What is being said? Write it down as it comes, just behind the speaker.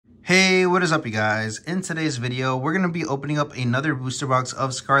Hey, what is up, you guys? In today's video, we're going to be opening up another booster box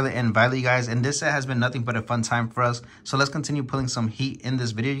of Scarlet and Violet, you guys, and this set has been nothing but a fun time for us. So let's continue pulling some heat in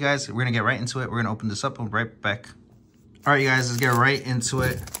this video, you guys. We're going to get right into it. We're going to open this up and we'll be right back. All right, you guys, let's get right into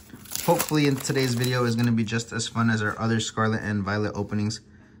it. Hopefully, in today's video is going to be just as fun as our other Scarlet and Violet openings.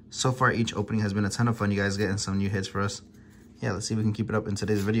 So far, each opening has been a ton of fun, you guys, getting some new hits for us. Yeah, let's see if we can keep it up in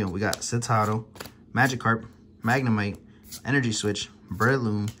today's video. We got Citado, Magikarp, Magnemite, Energy Switch,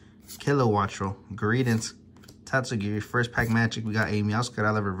 Breloom, Kilowattrel, Greedent, Tatsugiri. First pack magic, we got a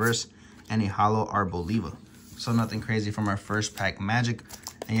Meowscarada reverse and a hollow Arboliva. So nothing crazy from our first pack magic.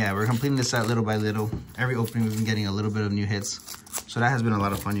 And yeah, we're completing this set little by little. Every opening we've been getting a little bit of new hits. So that has been a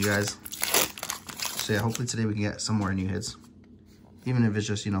lot of fun, you guys. So yeah, hopefully today we can get some more new hits. Even if it's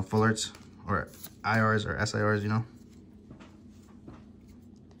just, you know, full arts or IRs or SIRs, you know.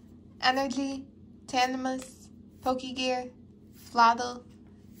 Energy, Tandemus, Pokegear, Floodle,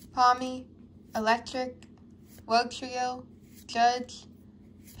 Palmy, Electric, Wugtrio, Judge,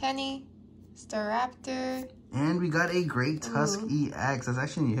 Penny, Staraptor. And we got a Great Tusk EX. That's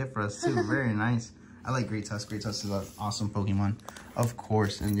actually a new hit for us too. Very nice. I like Great Tusk. Great Tusk is an awesome Pokemon, of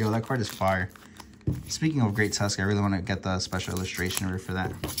course. And yo, that card is fire. Speaking of Great Tusk, I really want to get the special illustration for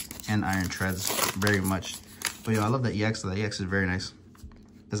that. And Iron Treads, very much. But yo, I love the EX. The EX is very nice.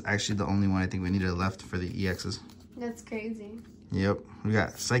 That's actually the only one I think we needed left for the EXs. That's crazy. Yep. We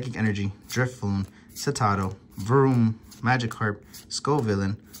got Psychic Energy, Drifloon, Citado, Vroom, Magikarp,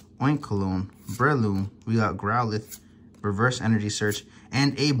 Scovillain, Oinkologne, Breloom. We got Growlithe, Reverse Energy Search,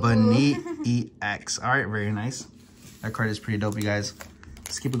 and a Bunny EX. All right, very nice. That card is pretty dope, you guys.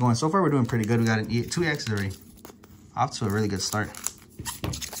 Let's keep it going. So far, we're doing pretty good. We got two EXs already. Off to a really good start.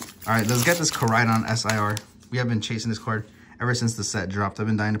 All right, let's get this Koraidon SIR. We have been chasing this card ever since the set dropped. I've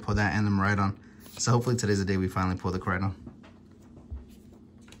been dying to pull that and the Miraidon. So hopefully today's the day we finally pull the Koraidon.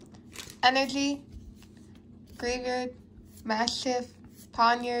 Energy, Graveyard, Mastiff,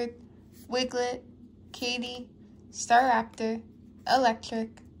 Ponyard, Wiglet, Katie, Staraptor, Electric,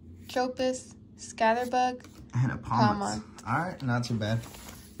 Tropus, Scatterbug, and a Palmon. All right, not too bad.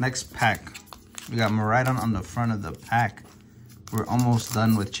 Next pack. We got Miraidon on the front of the pack. We're almost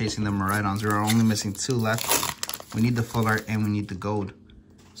done with chasing the Miraidons. We're only missing two left. We need the full art and we need the gold.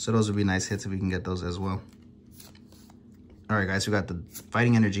 So those would be nice hits if we can get those as well. All right, guys, we got the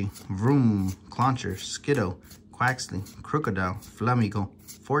Fighting Energy, Vroom, Clauncher, Skiddo, Quaxley, Crocodile, Flamigo,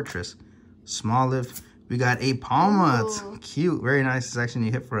 Fortress, Smoliv. We got a Palmot. Cute. Very nice. It's actually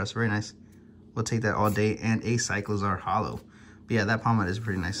a hit for us. Very nice. We'll take that all day. And a Cyclozar Hollow. But yeah, that Palmot is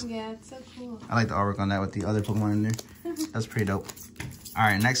pretty nice. Yeah, it's so cool. I like the artwork on that with the other Pokemon in there. That's pretty dope. All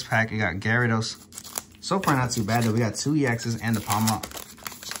right, next pack, we got Gyarados. So far, not too bad, though. We got two EXs and the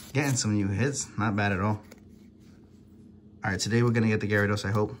Palmot. Getting some new hits. Not bad at all. All right, today we're going to get the Gyarados,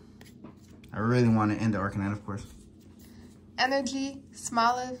 I hope. I really want to end the Arcanine, of course. Energy,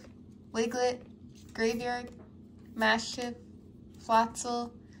 Smoliv, Wiglet, Graveyard, Mastiff, Floatzel,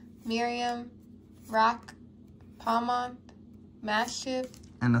 Miriam, Rock, Palmon, Mastiff.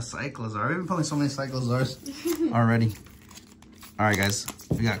 And a Cyclozar. We've been pulling so many Cyclozars already. All right, guys.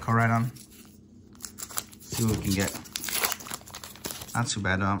 We got Koraidon. See what we can get. Not too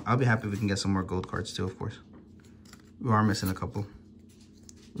bad. I'll be happy if we can get some more gold cards too, of course. We are missing a couple.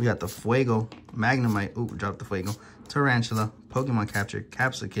 We got the Fuego, Magnemite. Ooh, dropped the Fuego. Tarantula, Pokemon Capture,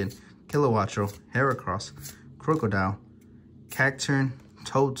 Capsicid, Kilowattrel, Heracross, Crocodile, Cacturn,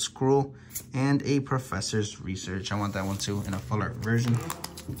 Toadscruel, and a Professor's Research. I want that one too in a full art version.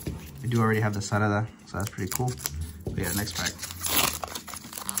 We do already have the Sarada, so that's pretty cool. But yeah, next pack.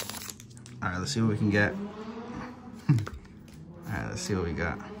 All right, let's see what we can get. All right, let's see what we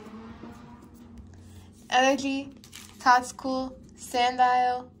got. Energy, Toadscool,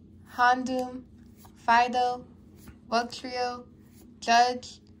 Sandile, Houndoom, Fido, Wugtrio,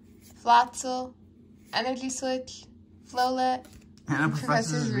 Judge, Floatzel, Energy Switch, Flolet, and a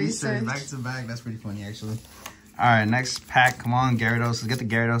Professor's Research. Back to back. That's pretty funny, actually. All right, next pack. Come on, Gyarados. Let's get the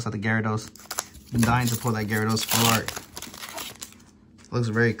Gyarados out the Gyarados. Been dying to pull that Gyarados full art. Looks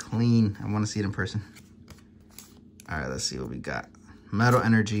very clean. I want to see it in person. All right, let's see what we got. Metal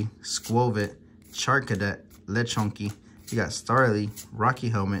Energy, Squovit, Charcadet, Lechonky. We got Starly, Rocky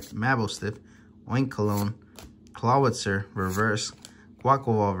Helmet, Mabostiff, Oinkologne, Clawitzer, Reverse,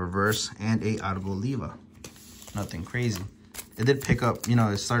 Quaquaval Reverse, and a Arboliva. Nothing crazy. It did pick up, you know,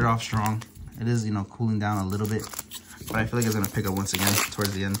 it started off strong. It is, you know, cooling down a little bit. But I feel like it's going to pick up once again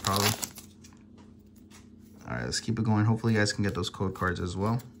towards the end, probably. All right, let's keep it going. Hopefully you guys can get those code cards as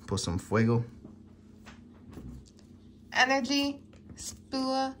well. Put some Fuego. Energy,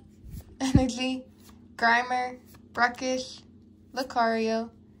 Spua, Energy, Grimer, Brackish, Lucario,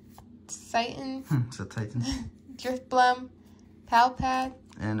 Titan, It's a Titan. Drifblim, Palpad,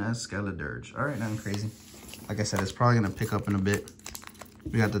 And a Skeledirge. All right, nothing crazy. Like I said, it's probably going to pick up in a bit.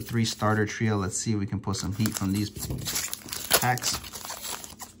 We got the 3 starter trio. Let's see if we can pull some heat from these packs.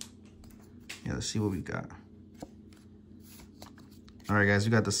 Yeah, let's see what we got. All right, guys,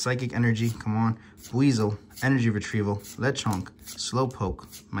 we got the Psychic Energy. Come on. Weasel, Energy Retrieval, Lechonk, Slowpoke,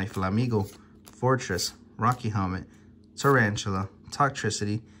 My Flamigo, Fortress, Rocky Helmet, Tarantula,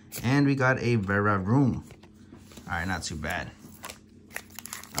 Toxtricity, and we got a Veraroom. All right, not too bad.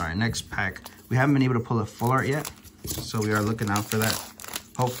 All right, next pack. We haven't been able to pull a full art yet, so we are looking out for that.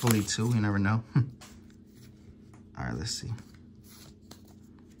 Hopefully, too. You never know. All right, let's see.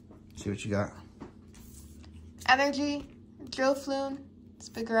 See what you got. Energy, Drillfloon,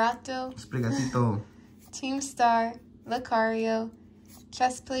 Sprigatito. Team Star, Lucario,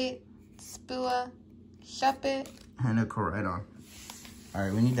 Chestplate, Spua, Shuppet, And a Koraidon. All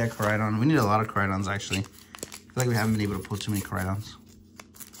right, we need that Koraidon. We need a lot of Koraidons, actually. I feel like we haven't been able to pull too many Koraidons.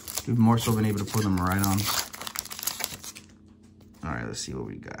 We've more so been able to pull them Miraidons. All right, let's see what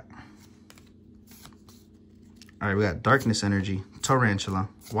we got. All right, we got Darkness Energy, Tarantula,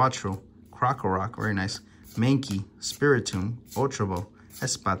 Wattrel, Crocorock, very nice, Mankey, Spiritomb, Ultrabo,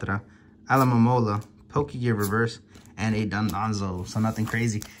 Espatra, Alamomola, Pokegear Reverse, and a Dondozo. So nothing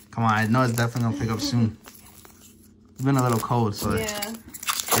crazy. Come on, I know it's definitely gonna pick up soon. It's been a little cold, so yeah,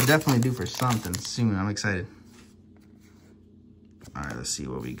 we're definitely due for something soon. I'm excited. All right, let's see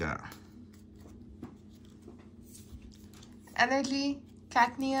what we got. Energy,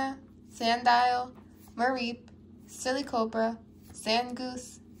 Cacnea, Sandile, Mareep, Silicobra,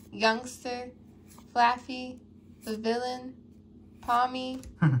 Zangoose, Youngster, Flaffy, the Villain, Palmy,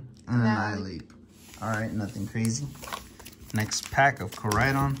 And Annihilate. All right, nothing crazy. Next pack of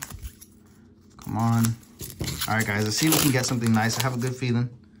Koraidon. Come on. All right, guys, let's see if we can get something nice. I have a good feeling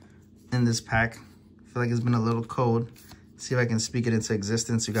in this pack. I feel like it's been a little cold. See if I can speak it into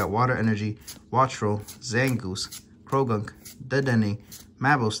existence. We got Water Energy, Wattrel, Zangoose, Krogunk, Dedenne,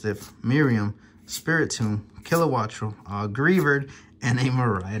 Mabostiff, Miriam, Spiritomb, Kilowattrel, Greavard, and a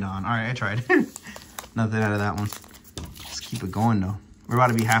Miraidon. All right, I tried. Nothing out of that one. Let's keep it going, though. We're about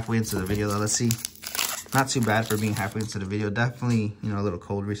to be halfway into the video, though. Let's see. Not too bad for being halfway into the video. Definitely, you know, a little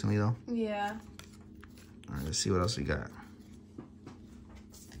cold recently, though. yeah. All right, let's see what else we got.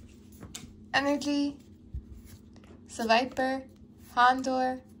 Energy, Seviper,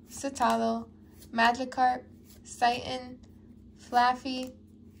 Hondor, Citalo, Magikarp, Titan, Flaffy,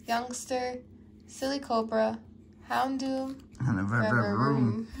 Youngster, Silicobra, Houndoom, And a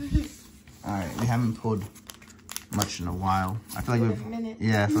Veraroom. All right, we haven't pulled much in a while. I feel like I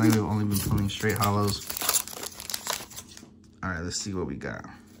feel like we've only been pulling straight hollows. All right, let's see what we got.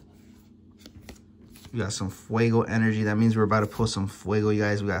 We got some Fuego Energy. That means we're about to pull some Fuego, you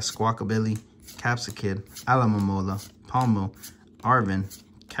guys. We got Squawkabilly, Capsakid, Alamomola, Palmo, Arven,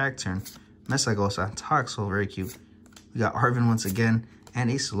 Cacturn, Mesagosa, Toxel, very cute. We got Arven once again, and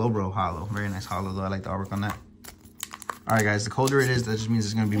a Slowbro Hollow. Very nice hollow, though. I like the artwork on that. All right, guys, the colder it is, that just means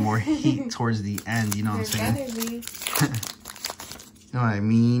there's going to be more heat towards the end. You know what I'm saying? You know what I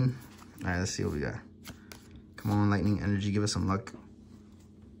mean? All right, let's see what we got. Come on, Lightning Energy, give us some luck.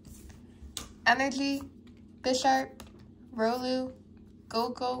 Energy, Bisharp, Rolu,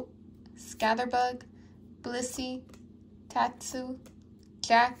 Go-Go, Scatterbug, Blissey, Tatsu,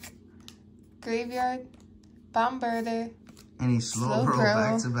 Jack, Graveyard, Bombirder, Any Slowbro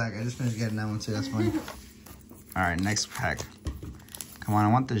back-to-back. I just finished getting that one, too. That's funny. All right, next pack. Come on, I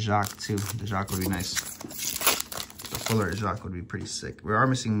want the Jacques, too. The Jacques would be nice. The full art Jacques would be pretty sick. We are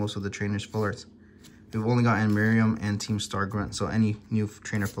missing most of the trainers' full arts. We've only gotten Miriam and Team Star Grunt, so any new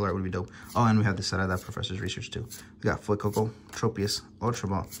trainer full art would be dope. Oh, and we have the set of that Professor's Research, too. We got Fuecoco, Tropius, Ultra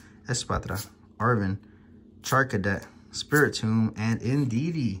Ball, Espatra, Arven, Charcadet, Spiritomb, and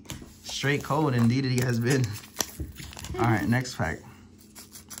Indeedee. Straight cold Indeedee has been. All right, next pack.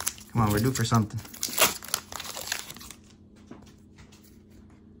 Come on, we're due for something.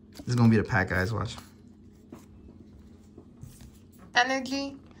 This is going to be the pack, guys. Watch.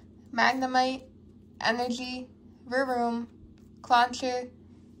 Energy, Magnemite, Energy, Riroom, Clauncher,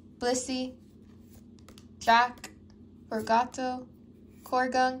 Blissey, Jack, Borgato,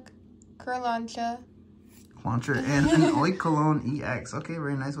 Corgunk, Curlancha, Clauncher, and an Oikolon EX. Okay,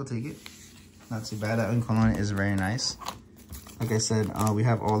 very nice. We'll take it. Not too bad. That Oikolon is very nice. Like I said, we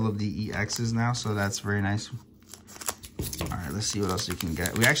have all of the EXs now, so that's very nice. All right, let's see what else we can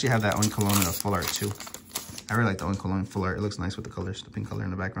get. We actually have that Oikolon in a full art, too. I really like the Oikolon full art. It looks nice with the colors, the pink color in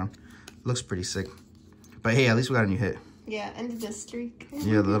the background. It looks pretty sick. But hey, at least we got a new hit. Yeah, ended the streak.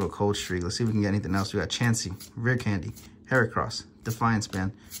 Yeah, the little cold streak. Let's see if we can get anything else. We got Chansey, Rare Candy, Heracross, Defiance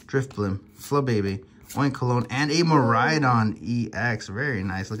Band, Drift Blim, Flubebe, Oinkologne, and a Miraidon EX. Very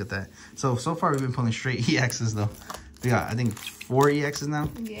nice. Look at that. So far we've been pulling straight EXs though. We got, I think, 4 EXs now.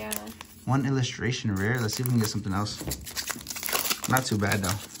 Yeah. 1 illustration rare. Let's see if we can get something else. Not too bad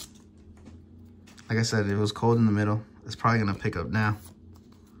though. Like I said, it was cold in the middle. It's probably gonna pick up now.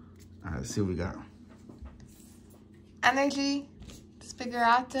 All right, let's see what we got. Energy,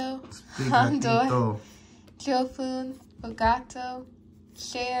 Spigarato, Houndour, Jofun, Bogato,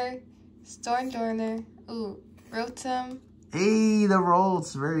 Share, Stormjourner, Rotom. Hey, the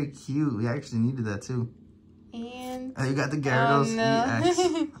rolls, very cute. We actually needed that too. And you got the Gyarados EX.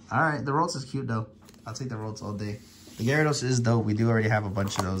 no. All right, the rolls is cute though. I'll take the rolls all day. The Gyarados is dope. We do already have a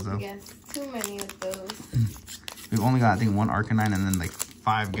bunch of those though. Yes, too many of those. We've only got, I think, 1 Arcanine and then like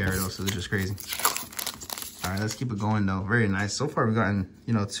 5 Gyarados, so it's just crazy. All right, let's keep it going though. Very nice. So far we've gotten,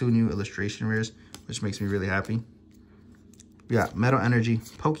 you know, 2 new illustration rares, which makes me really happy. We got Metal Energy,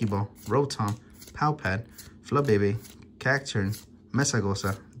 Pokeball, Rotom, Palpad, Flubebe, Cacturn,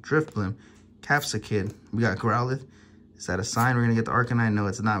 Mesagosa, Driftblim, Capsakid. We got Growlithe. Is that a sign we're gonna get the Arcanine? No,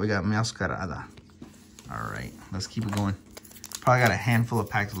 it's not. We got Meowscarada. All right, let's keep it going. Probably got a handful of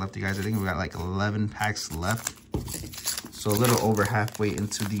packs left, you guys. I think we got like 11 packs left. So a little over halfway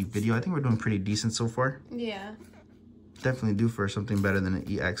into the video. I think we're doing pretty decent so far. Yeah. Definitely due for something better than an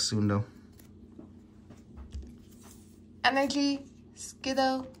EX soon though. Energy,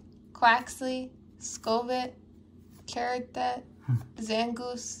 Skiddo, Quaxley, Scovet, Character,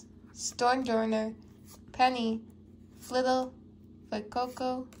 Zangoose, Stormjourner, Penny, Flittle,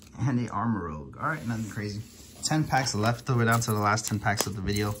 Fuecoco, And a Armorogue. All right, nothing crazy. 10 packs left though. We're down to the last 10 packs of the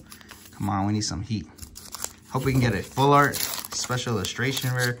video. Come on, we need some heat. Hope we can get a full art, special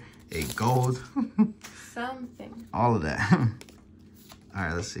illustration rare, a gold. something. All of that. All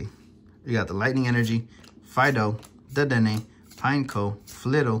right, let's see. We got the Lightning Energy, Fido, Dedenne, Pineco,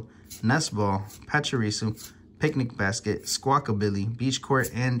 Flittle, Nestball, Pachirisu, Picnic Basket, Squawkabilly, Beach Court,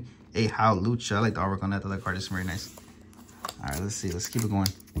 and a Howlucha. I like the artwork on that. That card is very nice. All right, let's see. Let's keep it going.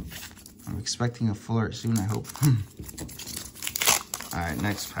 I'm expecting a full art soon, I hope. All right,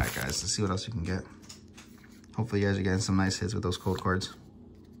 next pack, guys. Let's see what else we can get. Hopefully you guys are getting some nice hits with those cold cards.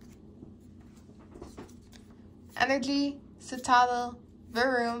 Energy, Citadel,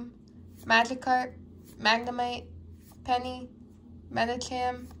 Varoom, Magikarp, Magnemite, Penny,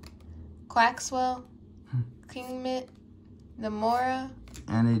 Metacham, Quaxwell, Kingmit, Namora,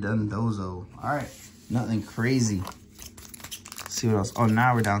 And a Dundozo. All right, nothing crazy. Let's see what else. Oh,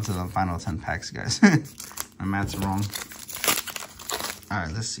 now we're down to the final 10 packs, guys. My math's wrong. All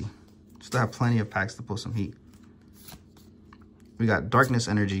right, let's see. Still have plenty of packs to pull some heat. We got Darkness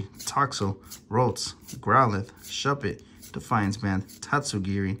Energy, Toxel, Rolts, Growlithe, Shuppet, Defiance Band,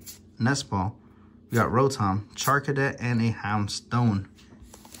 Tatsugiri, Nestball. We got Rotom, Charcadet, and a Houndstone.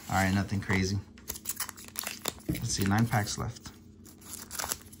 All right, nothing crazy. Let's see, 9 packs left.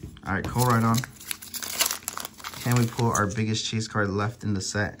 All right, Koraidon. Can we pull our biggest chase card left in the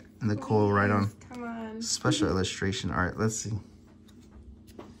set? In the Koraidon. Come on. Special illustration. All right, let's see.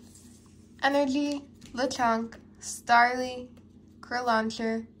 Energy, Lechonk, Starly,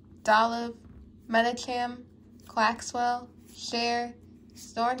 Launcher, Dolliv, Metacham, Quaxwell, Share,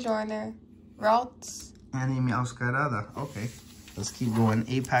 Stormjourner, Ralts. And a Meowscarada. Okay, let's keep going.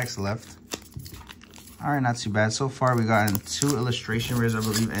 8 packs left. All right, not too bad. So far, we gotten 2 illustration rares, I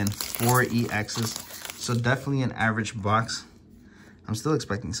believe, and 4 EXs. So definitely an average box. I'm still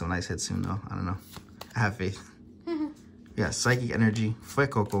expecting some nice hits soon, though. I don't know. I have faith. We got Psychic Energy,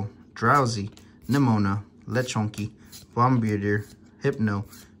 Fuecoco, Drowsy, Nimona, Lechonky, Bombirdier, Hypno,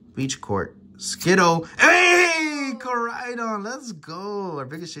 Beach Court, Skiddo. Hey, Koraidon, let's go. Our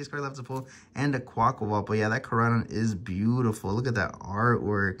biggest chase card left to pull, and a Quackawall. But yeah, that Koraidon is beautiful. Look at that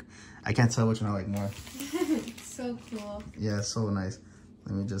artwork. I can't tell which one I like more. So cool. Yeah, so nice.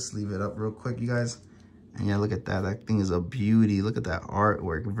 Let me just leave it up real quick, you guys. And yeah, look at that. That thing is a beauty. Look at that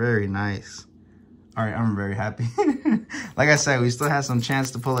artwork. Very nice. All right, I'm very happy. Like I said, we still had some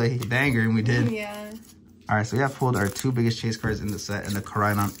chance to pull a banger, and we did. Yeah. All right, so we have pulled our 2 biggest chase cards in the set, and the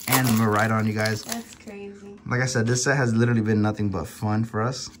Koraidon and Miraidon, you guys. That's crazy. Like I said, this set has literally been nothing but fun for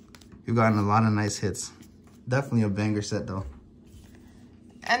us. We've gotten a lot of nice hits. Definitely a banger set, though.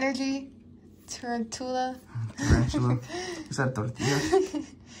 Energy, Tarantula. Tarantula. Is that tortilla?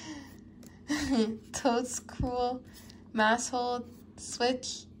 Toadscruel, Masshold,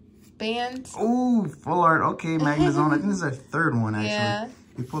 Switch, Bands. Oh, full art. Okay, Magnezone. I think this is our 3rd one, actually. Yeah.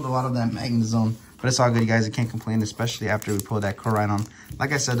 We pulled a lot of that Magnezone. But it's all good, you guys. I can't complain, especially after we pulled that Koraidon.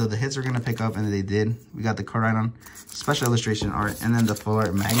 Like I said, though, the hits are going to pick up, and they did. We got the Koraidon special illustration art, and then the full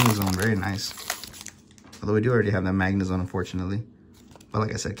art Magnezone. Very nice. Although we do already have that Magnezone, unfortunately. But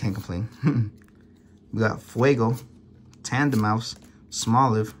like I said, can't complain. We got Fuego, Tandemaus,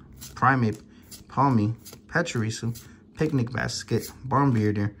 Smoliv, Primeape, Palmy, Pachirisu, Picnic Basket,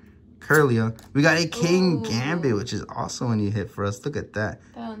 Barnbearder, Curlia. We got a King Gambit, which is also a new hit for us. Look at that.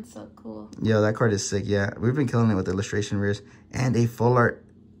 That one's so cool. Yo, that card is sick. Yeah, we've been killing it with illustration rares. And a full art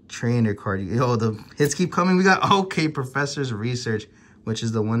trainer card. Yo, the hits keep coming. We got OK Professor's Research, which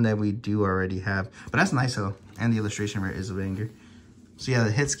is the one that we do already have. But that's nice though. And the illustration rare is a banger. So yeah,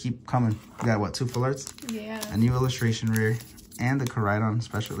 the hits keep coming. We got what, 2 full arts? Yeah. A new illustration rare and the Koraidon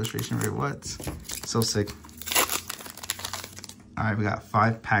special illustration rare. What? So sick. All right, we got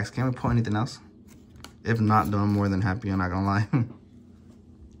 5 packs. Can we pull anything else? If not, though, I'm more than happy. I'm not gonna lie.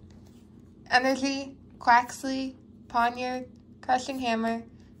 Energy, Quaxley, Ponyard, Crushing Hammer,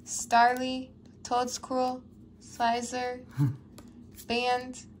 Starly, Toadscruel, Slizer,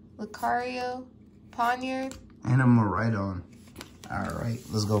 Band, Lucario, Ponyard, and a Miraidon. All right,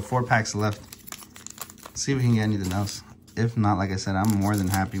 let's go. 4 packs left. Let's see if we can get anything else. If not, like I said, I'm more than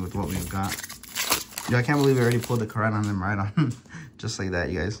happy with what we've got. Yo, I can't believe we already pulled the Koraidon and Miraidon. Just like that,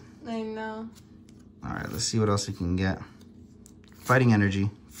 you guys. I know. All right, let's see what else we can get. Fighting Energy,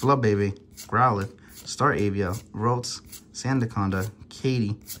 Flubbaby, Growlithe, Staravia, Rotz, Sandaconda,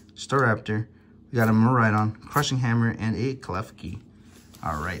 Katie, Staraptor. We got a Miraidon, Crushing Hammer, and a Klefki.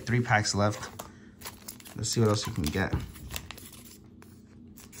 All right, 3 packs left. Let's see what else we can get.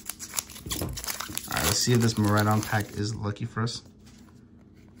 All right, let's see if this Miraidon pack is lucky for us.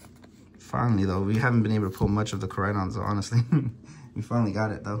 Finally, though, we haven't been able to pull much of the Koraidons, honestly. We finally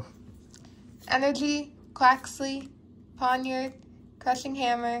got it, though. Energy, Quaxley, Ponyard, Crushing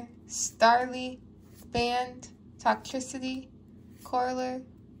Hammer, Starly, Band, Toxtricity, Corler,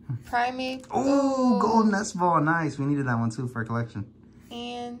 Primeape. Ooh, Gold Nest Ball. Nice. We needed that one, too, for a collection.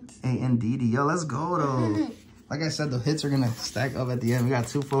 And indeed. Yo, let's go, though. Like I said, the hits are going to stack up at the end. We got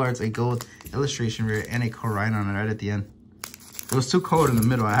 2 full arts, a gold illustration rare, and a Koraidon right at the end. It was too cold in the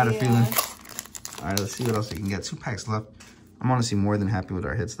middle. I had a feeling. All right, let's see what else we can get. 2 packs left. I'm honestly more than happy with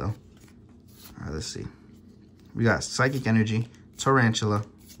our hits, though. All right, let's see. We got Psychic Energy, Tarantula,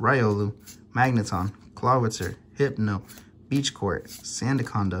 Riolu, Magneton, Clawitzer, Hypno, Beach Court,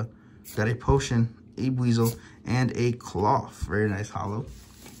 Sandaconda. We got a Potion, a Weasel, and a Cloth. Very nice holo.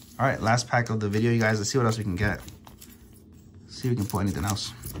 All right, last pack of the video, you guys. Let's see what else we can get. See if we can pull anything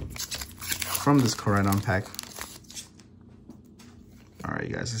else from this Koraidon pack. All right,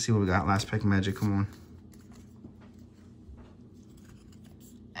 you guys, let's see what we got. Last pack of magic, come on.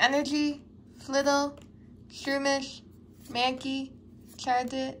 Energy, Flittle, Shroomish, Mankey,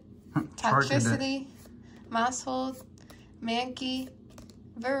 Chardet, Toxtricity, Maushold, Mankey,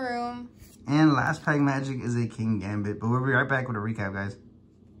 Varoom. And last pack magic is a King Gambit. But we'll be right back with a recap, guys.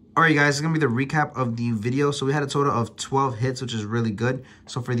 All right, guys, it's going to be the recap of the video. So we had a total of 12 hits, which is really good.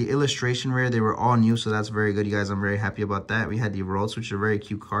 So for the illustration rare, they were all new, so that's very good, you guys. I'm very happy about that. We had the Rhodes, which is a very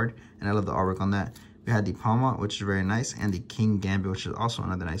cute card, and I love the artwork on that. We had the Palma, which is very nice, and the King Gambit, which is also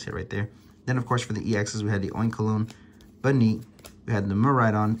another nice hit right there. Then, of course, for the EXs, we had the Oinkologne, Banit, we had the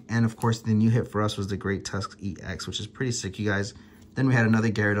Miraidon, and, of course, the new hit for us was the Great Tusk EX, which is pretty sick, you guys. Then we had another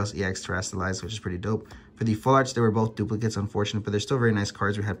Gyarados EX Terrestrialized, which is pretty dope. For the full arts, they were both duplicates, unfortunate, but they're still very nice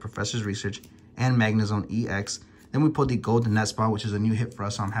cards. We had Professor's Research and Magnezone EX. Then we pulled the Golden Net Spot, which is a new hit for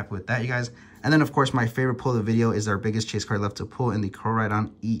us, so I'm happy with that, you guys. And then, of course, my favorite pull of the video is our biggest chase card left to pull in the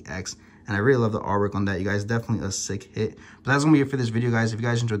Koraidon EX. And I really love the artwork on that, you guys. Definitely a sick hit. But that's going to be it for this video, guys. If you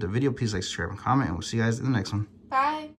guys enjoyed the video, please like, subscribe, and comment. And we'll see you guys in the next one. Bye.